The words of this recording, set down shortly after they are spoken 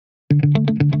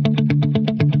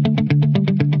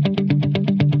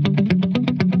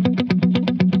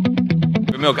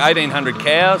milk 1,800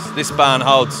 cows. This barn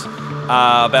holds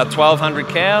about 1,200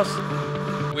 cows.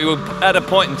 We were at a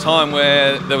point in time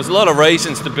where there was a lot of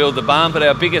reasons to build the barn, but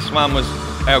our biggest one was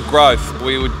our growth.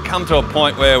 We would come to a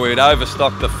point where we would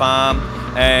overstock the farm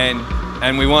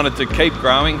and we wanted to keep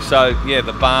growing, so yeah,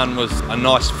 the barn was a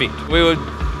nice fit. We were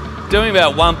doing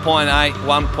about 1.8,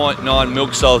 1.9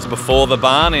 milk solids before the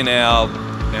barn in our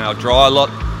dry lot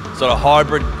sort of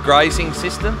hybrid grazing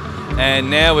system, and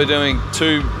now we're doing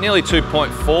nearly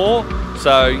 2.4.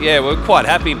 So yeah, we're quite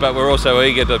happy, but we're also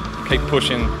eager to keep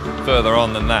pushing further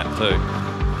on than that too.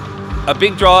 A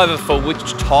big driver for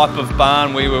which type of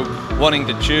barn we were wanting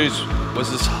to choose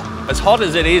was as hot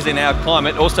as it is in our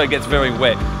climate, it also gets very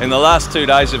wet. In the last 2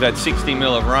 days we've had 60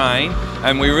 mil of rain,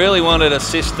 and we really wanted a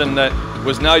system that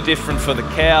was no different for the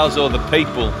cows or the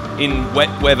people in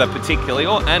wet weather particularly,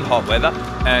 and hot weather.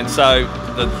 And so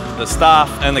the staff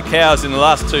and the cows in the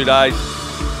last 2 days,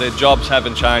 their jobs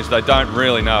haven't changed. They don't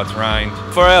really know it's rained.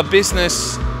 For our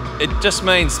business, it just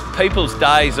means people's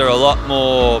days are a lot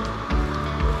more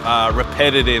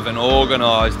repetitive and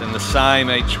organised and the same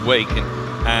each week.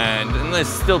 And there's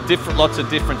still lots of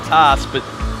different tasks, but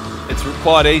it's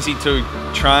quite easy to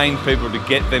train people to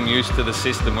get them used to the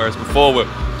system, whereas before we're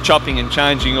chopping and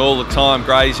changing all the time,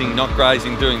 grazing, not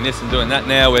grazing, doing this and doing that.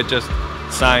 Now we're just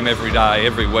the same every day,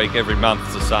 every week, every month,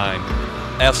 it's the same.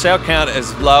 Our sow count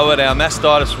is lowered, our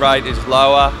mastitis rate is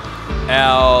lower,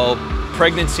 our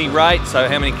pregnancy rate, so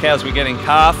how many cows we get in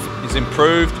calf, is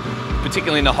improved.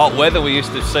 Particularly in the hot weather, we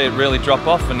used to see it really drop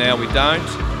off, and now we don't.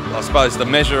 I suppose the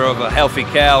measure of a healthy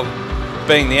cow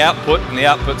being the output, and the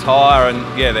output's higher,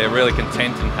 and yeah, they're really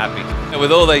content and happy. And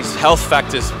with all these health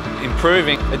factors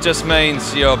improving, it just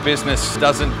means your business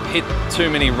doesn't hit too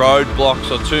many roadblocks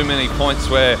or too many points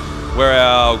where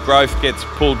our growth gets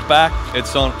pulled back.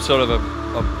 It's on sort of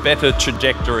a better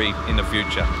trajectory in the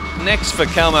future. Next for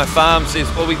Calmo Farms is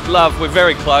what we love. We're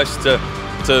very close to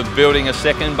building a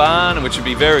second barn, which would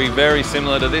be very, very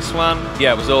similar to this one.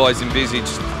 Yeah, it was always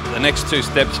envisaged the next 2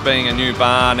 steps being a new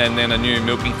barn and then a new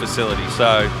milking facility.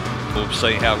 So we'll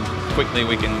see how quickly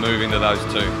we can move into those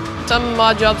 2. Some of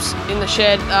my jobs in the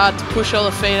shed are to push all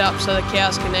the feed up so the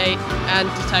cows can eat and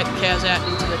to take the cows out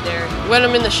into the dairy. When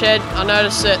I'm in the shed, I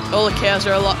notice that all the cows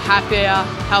are a lot happier,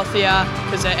 healthier,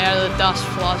 because they're out of the dust,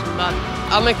 flies and mud.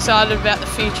 I'm excited about the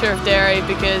future of dairy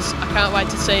because I can't wait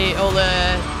to see all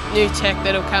the new tech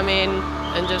that'll come in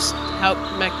and just help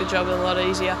make the job a lot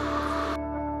easier.